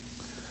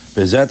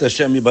Bezat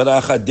Hashem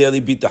Yibarach,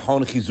 Daily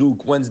Bitachon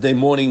Chizuk, Wednesday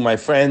morning, my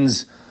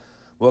friends.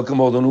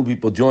 Welcome all the new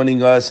people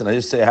joining us. And I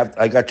just say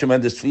I got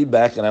tremendous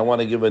feedback, and I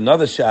want to give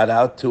another shout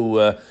out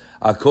to,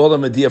 I'll call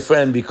him a dear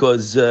friend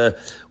because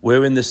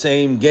we're in the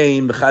same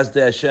game.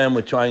 B'chazdei Hashem,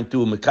 we're trying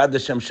to Mekad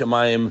Hashem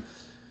Shemayim.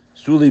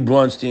 Suli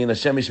Bronstein,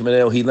 Hashem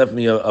Yishmereu, he left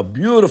me a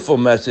beautiful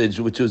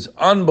message, which was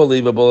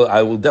unbelievable.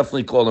 I will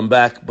definitely call him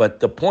back. But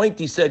the point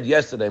he said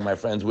yesterday, my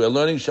friends, we're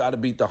learning Shara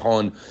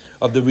Bitachon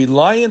of the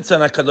reliance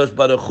on HaKadosh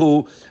Baruch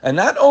Hu, and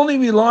not only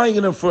relying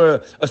on him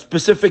for a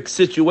specific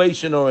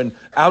situation or an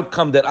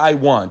outcome that I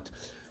want,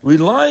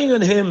 relying on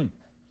him,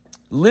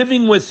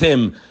 living with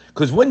him.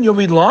 Because when you're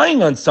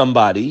relying on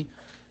somebody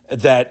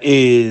that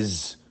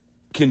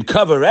can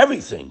cover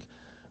everything,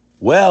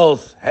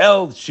 wealth,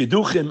 health,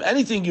 shidduchim,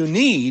 anything you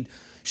need,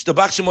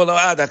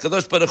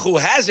 HaKadosh Baruch Hu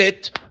has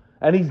it,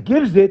 and He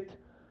gives it.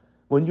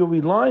 When you're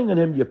relying on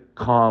Him, you're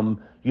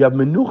calm. You have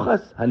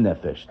menuchas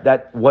hanefesh.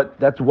 That's what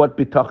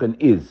bitachon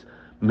is.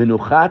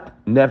 Menuchat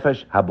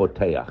nefesh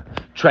haboteach.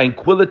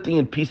 Tranquility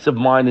and peace of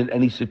mind in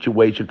any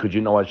situation, because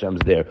you know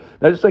Hashem's there.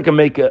 Now, just like I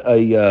make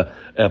a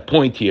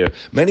point here.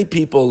 Many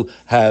people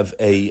have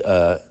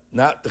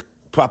not the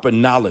proper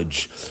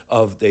knowledge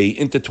of the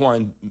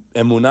intertwined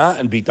emunah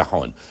and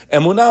bitachon.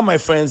 Emunah, my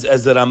friends,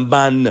 as the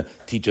Ramban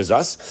teaches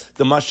us,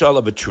 the mashal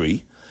of a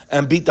tree,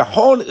 and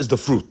bitachon is the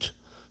fruit.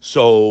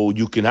 So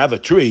you can have a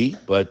tree,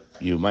 but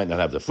you might not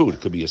have the fruit.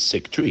 It could be a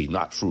sick tree,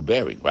 not fruit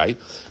bearing, right?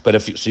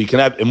 But so you can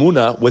have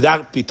emunah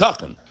without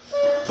bitachon.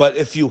 But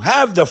if you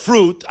have the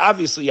fruit,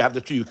 obviously you have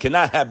the tree. You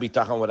cannot have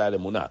bitachon without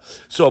emunah.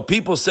 So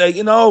people say, we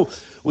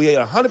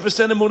are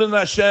 100% emunah in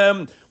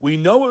Hashem. We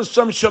know it's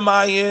some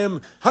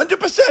shemayim.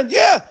 100%,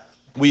 yeah.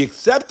 We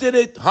accepted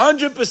it,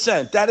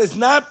 100%. That is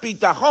not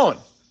bitachon.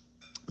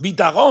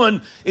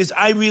 Bitachon is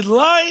I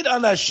relied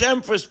on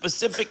Hashem for a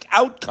specific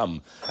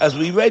outcome, as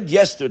we read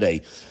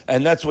yesterday.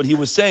 And that's what he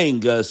was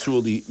saying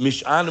through the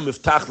Mish'an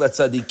Miftach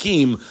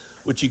LaTzadikim,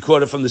 which he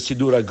quoted from the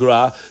Sidur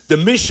Agra. The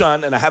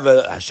Mish'an, and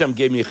Hashem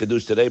gave me a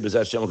chidush today, but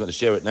Hashem, I'm going to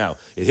share it now.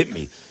 It hit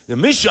me. The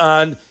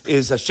Mish'an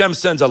is Hashem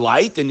sends a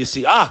light, and you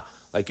see,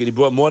 like he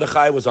brought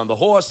Mordechai was on the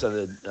horse,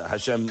 and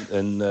Hashem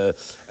and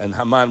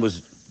Haman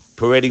was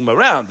parading him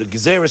around. The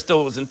Gezerah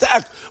still was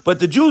intact, but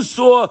the Jews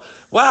saw,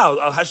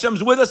 wow,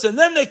 Hashem's with us, and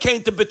then they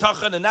came to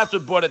Bitachon, and that's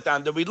what brought it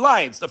down, the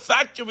reliance. The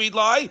fact you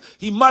rely,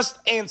 He must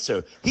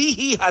answer.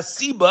 He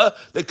hasiba,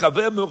 the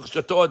kaver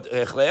muchshatot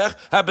echlech,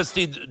 happens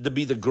to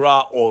be the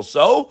gra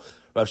also.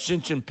 Rav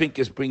Shinshin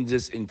Pincus brings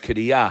this in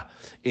Kriyah,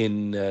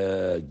 in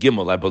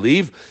Gimel, I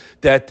believe,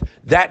 that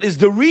is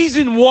the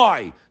reason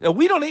why. Now,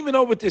 we don't even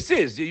know what this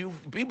is.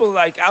 People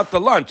like out to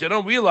lunch, they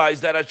don't realize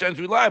that Hashem's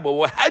reliable.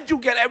 Well, how'd you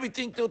get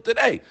everything till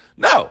today?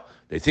 No,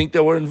 they think they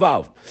were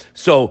involved.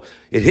 So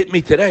it hit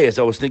me today as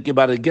I was thinking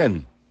about it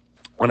again,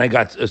 when I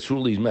got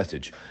Suli's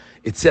message.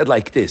 It said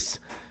like this: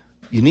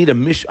 you need a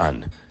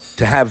mish'an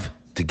to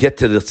get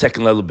to the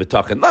second level of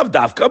bitachon. Love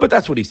dafka, but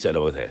that's what he said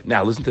over there.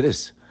 Now, listen to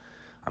this.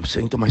 I'm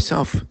saying to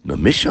myself, the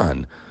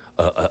Mishan,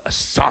 a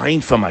sign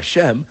from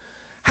Hashem.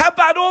 How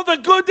about all the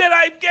good that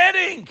I'm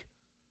getting?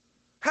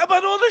 How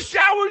about all the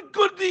shower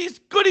goodies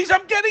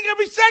I'm getting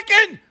every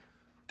second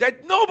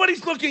that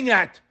nobody's looking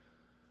at?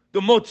 The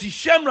Motzi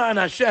Shemra and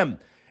Hashem.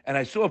 And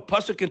I saw a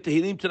pasuk in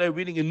Tehillim today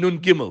reading in Nun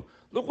Gimel.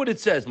 Look what it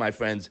says, my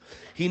friends.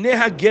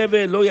 Hineha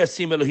geve lo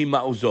yasim Elohim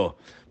ma'uzo.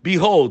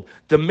 Behold,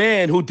 the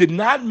man who did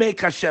not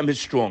make Hashem his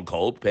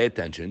stronghold, pay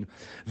attention,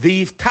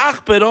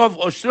 v'yiftach berov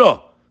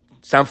oshro.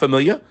 Sound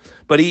familiar?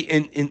 But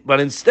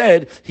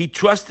instead, he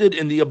trusted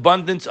in the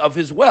abundance of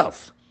his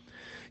wealth.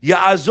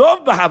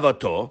 Ya'azov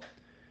b'havato,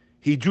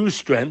 he drew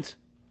strength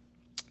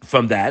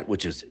from that,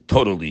 which is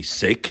totally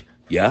sick.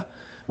 Yeah.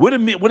 What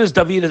does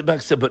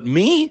David say? But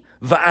me,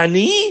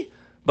 va'ani,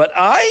 but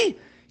I,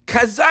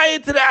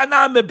 kazayit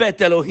re'ana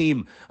mebet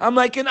Elohim. I'm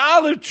like an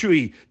olive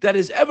tree that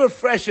is ever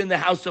fresh in the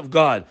house of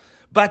God.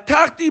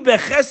 Batachti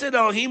bechesed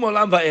Elohim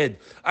olam va'ed.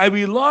 I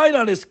relied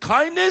on His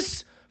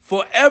kindness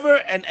forever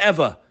and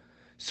ever.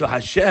 So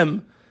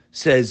Hashem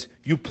says,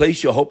 you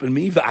place your hope in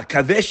me. The end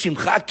of the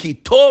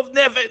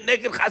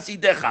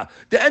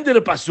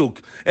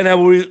pasuk. And I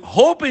will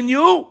hope in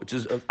you, which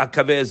is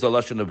akaveh is the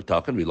lashon of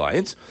bitachon,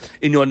 reliance,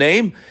 in your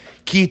name.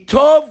 Ki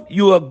tov,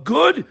 you are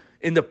good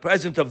in the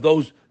presence of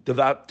those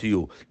devout to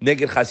you.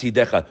 Neged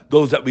chasidecha,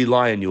 those that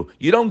rely on you.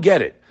 You don't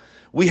get it.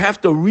 We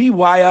have to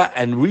rewire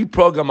and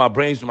reprogram our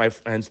brains, my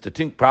friends, to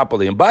think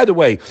properly. And by the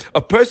way,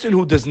 a person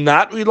who does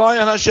not rely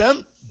on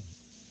Hashem,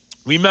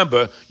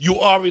 remember, you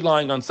are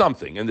relying on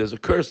something, and there's a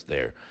curse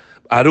there.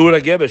 A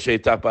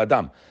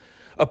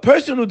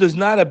person who does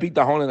not have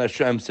bitachon in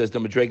Hashem, says the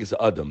Madregas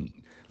Adam.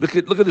 Look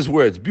at this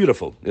word; it's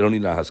beautiful. You don't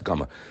need a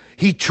haskama.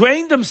 He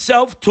trained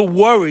himself to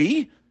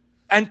worry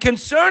and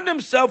concern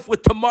himself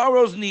with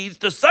tomorrow's needs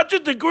to such a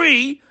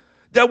degree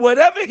that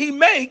whatever he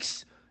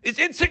makes is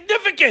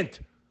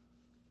insignificant.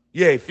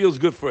 Yeah, it feels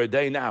good for a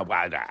day now.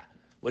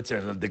 What's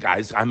the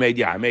guys? I made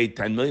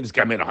 10 million. This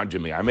guy made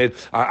 100 million.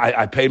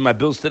 I paid my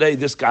bills today.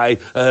 This guy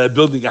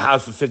building a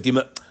house for 50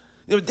 million.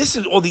 This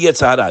is all the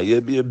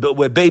Yetzirah.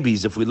 We're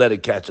babies if we let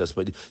it catch us.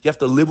 But you have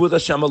to live with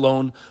Hashem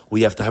alone.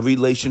 We have to have a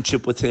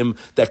relationship with Him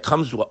that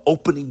comes with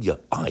opening your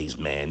eyes,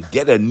 man.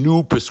 Get a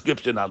new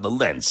prescription on the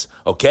lens.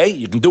 Okay?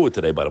 You can do it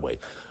today, by the way.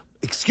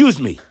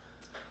 Excuse me.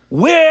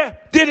 Where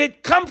did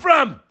it come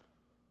from?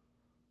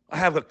 I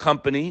have a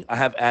company. I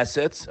have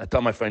assets. I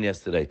told my friend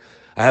yesterday.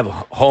 I have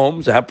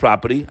homes. I have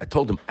property. I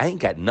told him, I ain't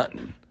got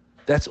nothing.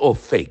 That's all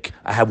fake.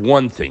 I have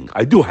one thing.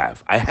 I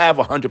have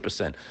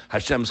 100%.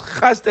 Hashem's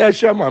chasdei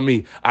Hashem on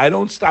me. I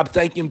don't stop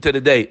thanking Him to the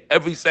day,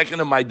 every second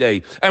of my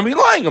day, and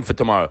relying on Him for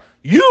tomorrow.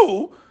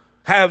 You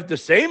have the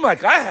same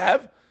like I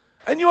have,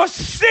 and you're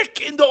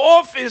sick in the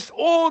office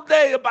all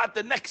day about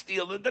the next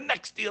deal, the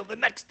next deal, the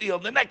next deal,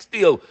 the next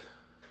deal.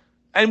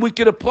 And we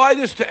can apply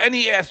this to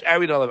any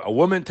area, a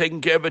woman taking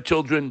care of her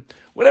children,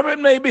 whatever it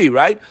may be,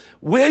 right?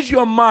 Where's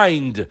your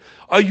mind?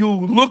 Are you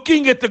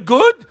looking at the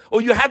good?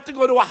 Or you have to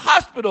go to a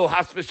hospital,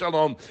 Hasvei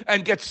Shalom,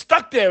 and get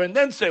stuck there and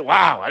then say,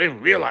 wow, I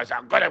didn't realize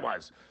how good it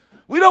was.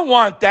 We don't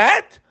want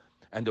that.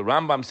 And the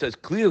Rambam says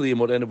clearly, you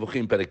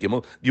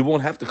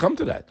won't have to come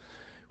to that.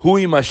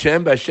 If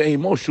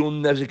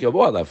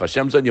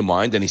Hashem's on your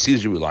mind and He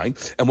sees you relying,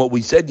 and what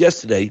we said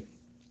yesterday,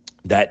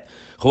 that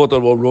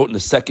Chodesh wrote in the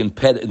third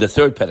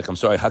Perek,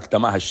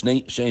 Hakdama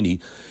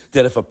Hasheni,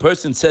 that if a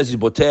person says he's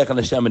Boteach on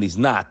Hashem and he's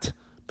not,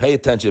 pay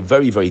attention,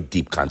 very, very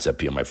deep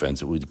concept here, my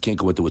friends. We can't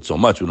go into it so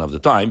much, we don't have the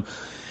time.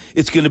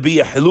 It's going to be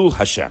a Hilul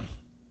Hashem.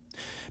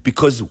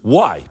 Because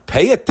why?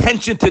 Pay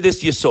attention to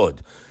this Yesod.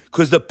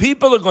 Because the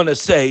people are going to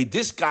say,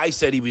 this guy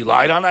said he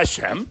relied on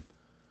Hashem,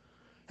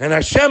 and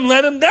Hashem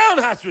let him down,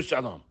 Hasvei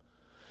Shalom.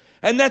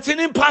 And that's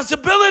an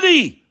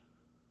impossibility.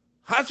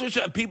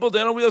 People, they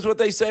don't realize what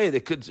they say. A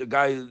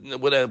guy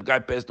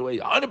passed away.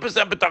 100%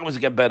 B'tachon was to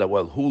get better.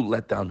 Well, who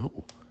let down who?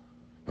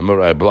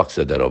 Remember, Bloch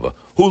said that over.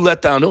 Who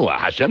let down who?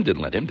 Hashem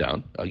didn't let him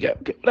down. Okay,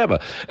 whatever.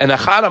 And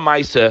Achara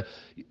Maisa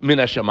Min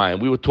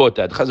HaShamayim. We were taught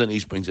that. Chazon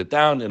Ish brings it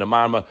down in a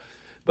Marma.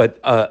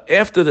 But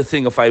after the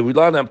thing, if I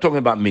relied on, I'm talking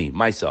about me,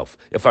 myself.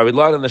 If I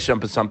relied on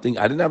Hashem for something,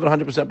 I didn't have it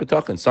 100%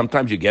 B'tachon.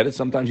 Sometimes you get it,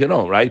 sometimes you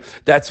don't, right?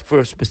 That's for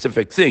a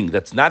specific thing.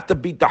 That's not the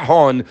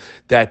bitachon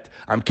that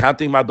I'm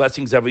counting my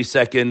blessings every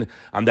second.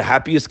 I'm the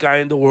happiest guy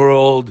in the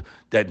world,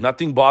 that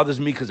nothing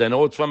bothers me because I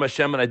know it's from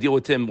Hashem and I deal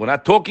with Him. We're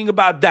not talking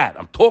about that.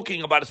 I'm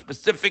talking about a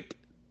specific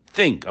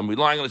thing. I'm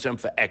relying on Hashem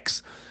for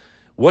X.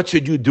 What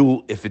should you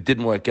do if it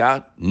didn't work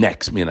out?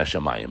 Next, Min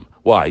HaShamayim.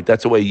 Why?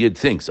 That's the way Yid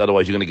thinks.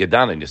 Otherwise, you're going to get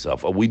down on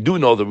yourself. We do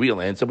know the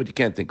real answer, but you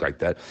can't think like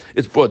that.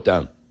 It's brought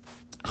down.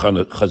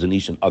 Chazon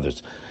Ish and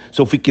others.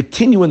 So if we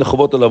continue in the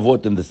Chavot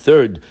HaLavot in the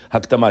third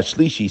Hakdama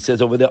Shlishi, he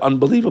says over there,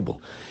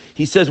 unbelievable.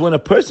 He says when a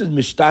person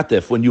is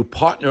mishtatef, when you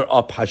partner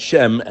up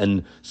Hashem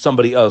and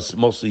somebody else,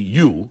 mostly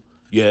you,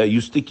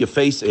 you stick your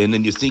face in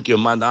and you think you're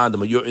man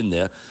adam, you're in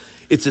there.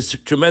 It's a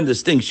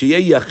tremendous thing.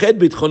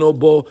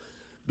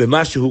 That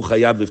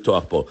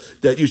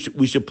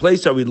we should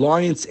place our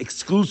reliance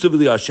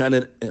exclusively on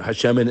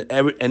Hashem in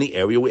any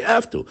area we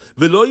have to.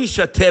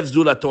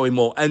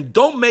 And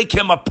don't make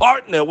him a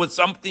partner with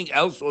something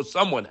else or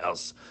someone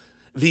else.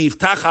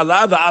 Because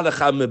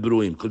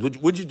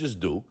what'd you just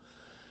do?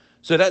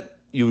 So that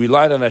you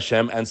relied on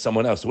Hashem and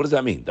someone else. So what does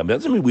that mean? That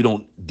doesn't mean we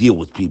don't deal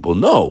with people.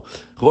 No.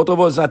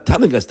 Chodesh is not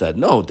telling us that.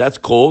 No, that's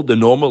called the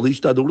normal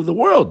ishtadlut of the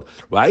world,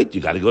 right? You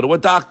got to go to a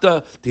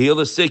doctor to heal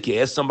the sick. You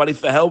ask somebody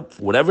for help,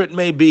 whatever it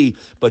may be,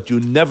 but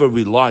you never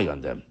rely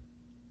on them.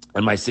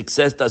 And my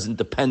success doesn't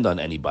depend on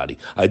anybody.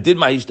 I did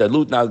my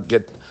ishtadlut, now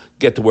get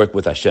to work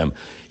with Hashem.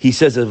 He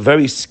says a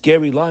very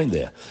scary line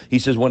there. He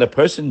says when a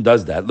person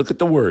does that, look at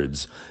the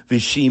words. And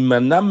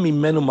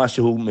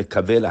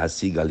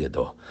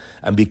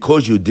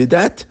because you did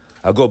that,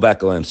 I'll go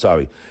back a line, I'm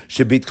sorry.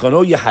 Your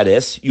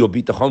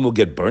bitachon will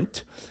get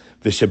burnt.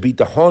 This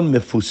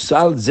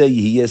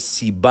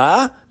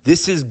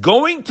is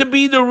going to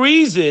be the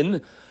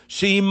reason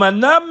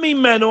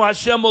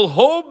Hashem will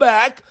hold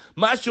back.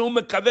 In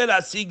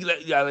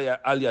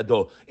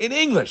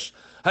English,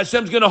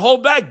 Hashem's going to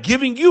hold back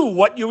giving you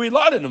what you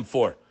relied on Him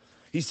for.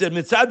 He said,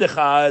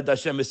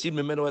 Hashem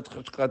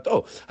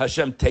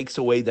takes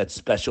away that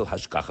special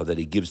hashkacha that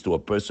He gives to a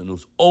person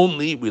who's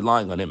only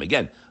relying on Him.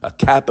 Again, a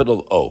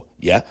capital O.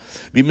 Yeah?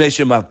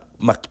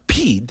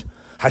 Makpid,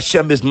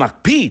 Hashem is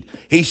makpid.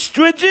 He's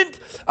stringent.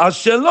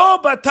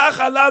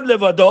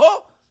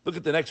 Look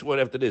at the next word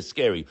after this,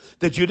 scary.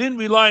 That you didn't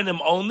rely on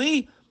Him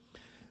only.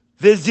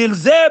 You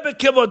embarrassed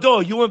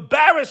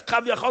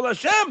Kavyachol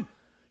Hashem.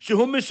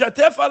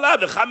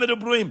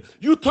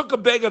 You took a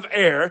bag of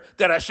air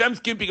that Hashem's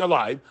keeping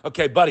alive.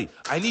 Okay, buddy,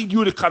 I need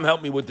you to come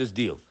help me with this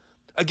deal.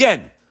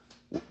 Again,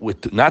 we're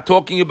not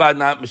talking about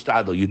not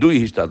mishtadl. You do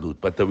your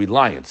hishtadlut, but the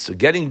reliance. So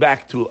getting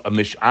back to a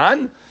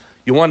mishan,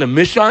 you want a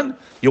mishan,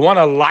 you want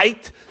a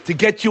light to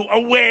get you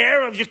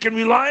aware of you can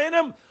rely on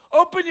Him.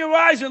 Open your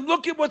eyes and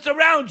look at what's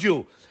around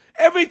you.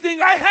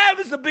 Everything I have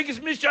is the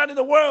biggest mishan in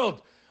the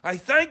world. I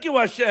thank you,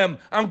 Hashem.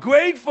 I'm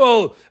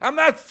grateful. I'm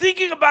not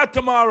thinking about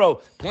tomorrow.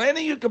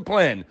 Planning, you can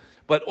plan.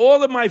 But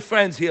all of my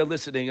friends here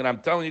listening, and I'm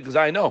telling you because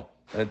I know,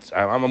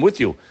 I'm with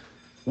you.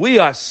 We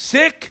are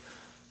sick,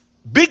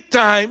 big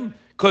time,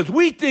 because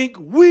we think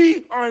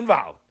we are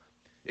involved.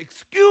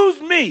 Excuse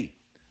me.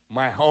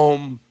 My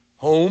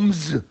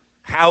homes,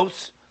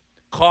 house,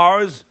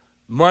 cars,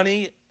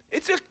 money.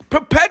 It's a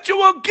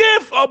perpetual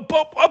gift.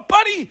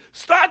 Buddy,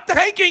 start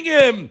thanking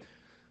him.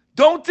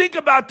 Don't think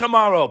about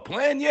tomorrow.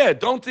 Plan, yeah.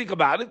 Don't think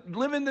about it.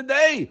 Live in the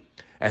day.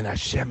 And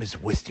Hashem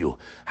is with you.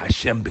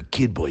 Hashem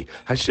bekid boy.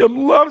 Hashem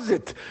loves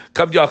it.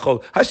 Kav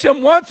Yachol.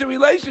 Hashem wants a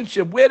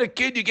relationship. Where the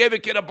kid, you gave a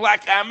kid a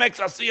black Amex.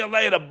 I'll see you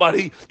later,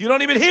 buddy. You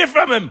don't even hear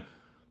from him.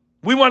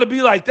 We want to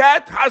be like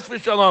that. Has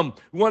v'shalom.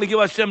 We want to give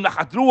Hashem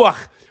nachat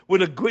ruach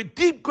with a great,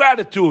 deep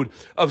gratitude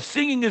of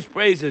singing His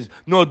praises.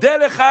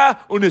 Nodeh lecha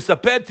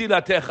u'nisaper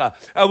tilatecha.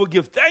 I will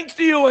give thanks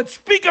to you and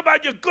speak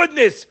about your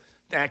goodness.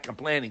 Not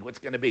complaining. What's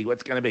going to be?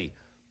 What's going to be?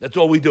 That's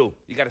all we do.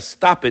 You got to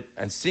stop it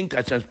and sing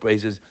Hashem's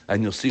praises,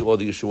 and you'll see all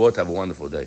the Yeshuot. Have a wonderful day.